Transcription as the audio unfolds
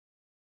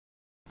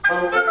Hi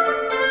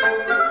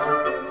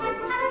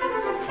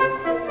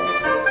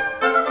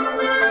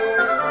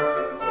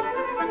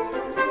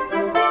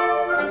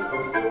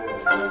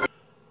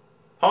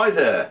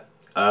there.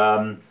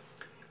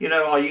 You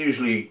know,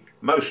 I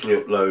mostly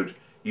upload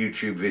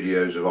YouTube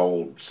videos of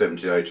old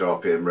 78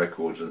 RPM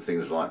records and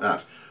things like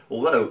that.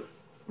 Although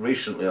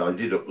recently I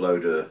did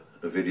upload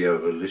a video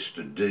of a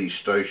Lister D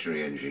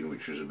stationary engine,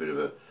 which was a bit of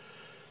a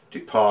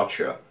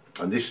departure,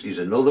 and this is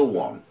another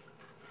one.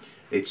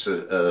 It's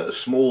a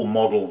small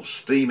model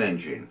steam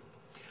engine,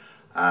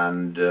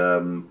 and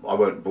I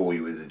won't bore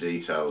you with the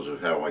details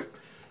of how I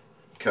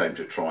came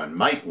to try and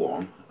make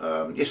one.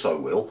 Yes, I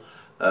will.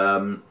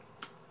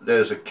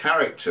 There's a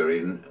character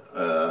in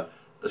a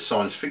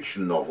science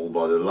fiction novel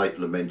by the late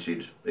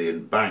lamented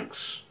Ian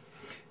Banks,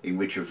 in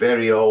which a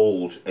very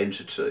old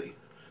entity,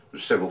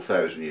 several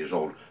thousand years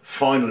old,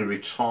 finally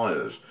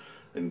retires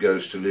and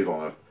goes to live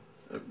on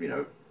a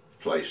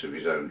place of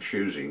his own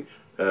choosing,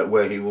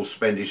 where he will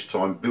spend his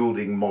time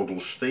building model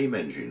steam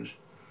engines.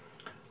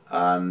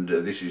 And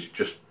this is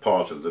just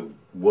part of the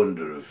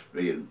wonder of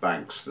Ian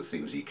Banks, the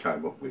things he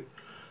came up with.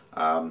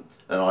 And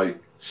I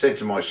said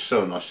to my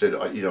son, I said,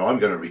 you know, I'm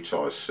going to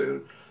retire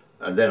soon,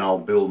 and then I'll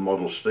build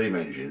model steam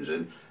engines,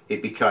 and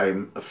it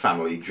became a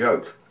family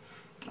joke.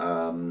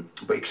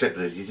 But except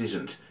that it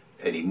isn't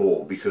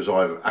anymore, because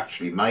I've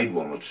actually made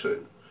one or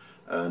two,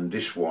 and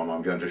this one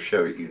I'm going to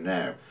show it you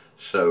now.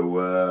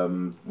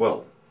 So,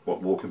 well,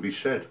 what more can be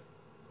said?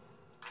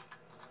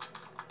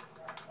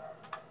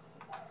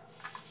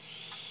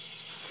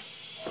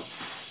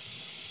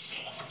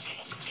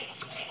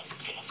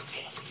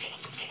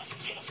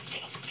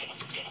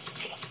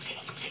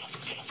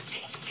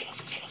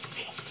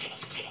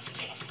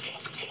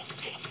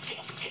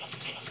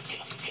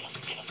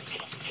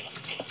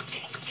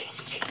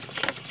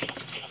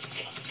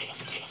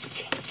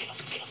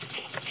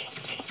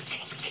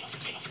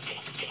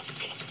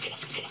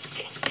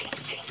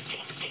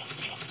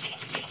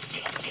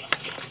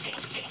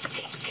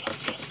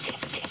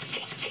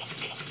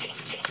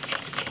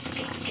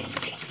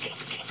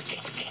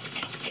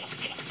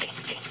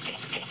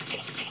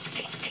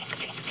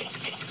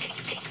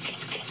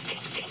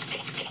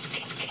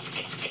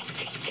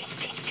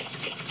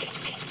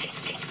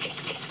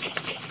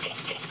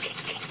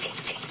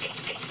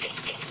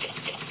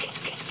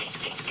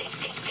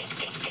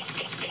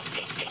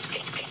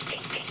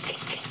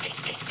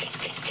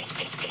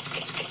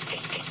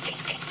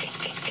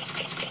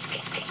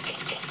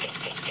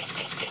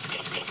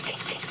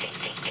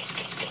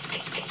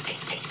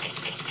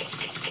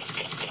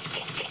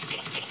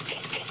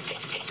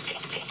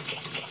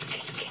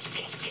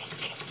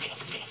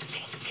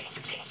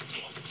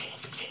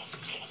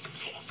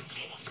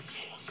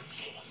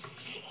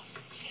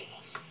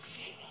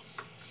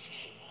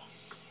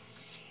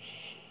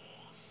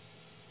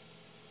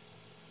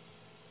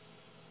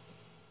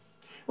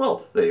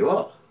 Well, there you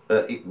are.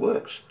 It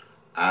works,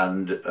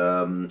 and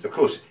of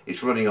course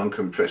it's running on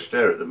compressed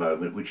air at the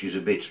moment, which is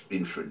a bit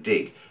in for a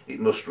dig. It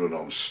must run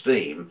on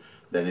steam,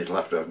 then it'll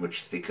have to have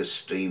much thicker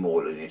steam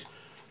oil in it,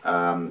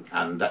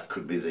 and that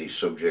could be the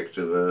subject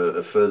of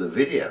a further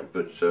video.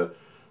 But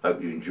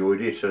hope you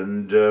enjoyed it,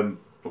 and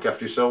look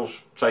after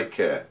yourselves. Take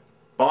care.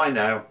 Bye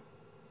now.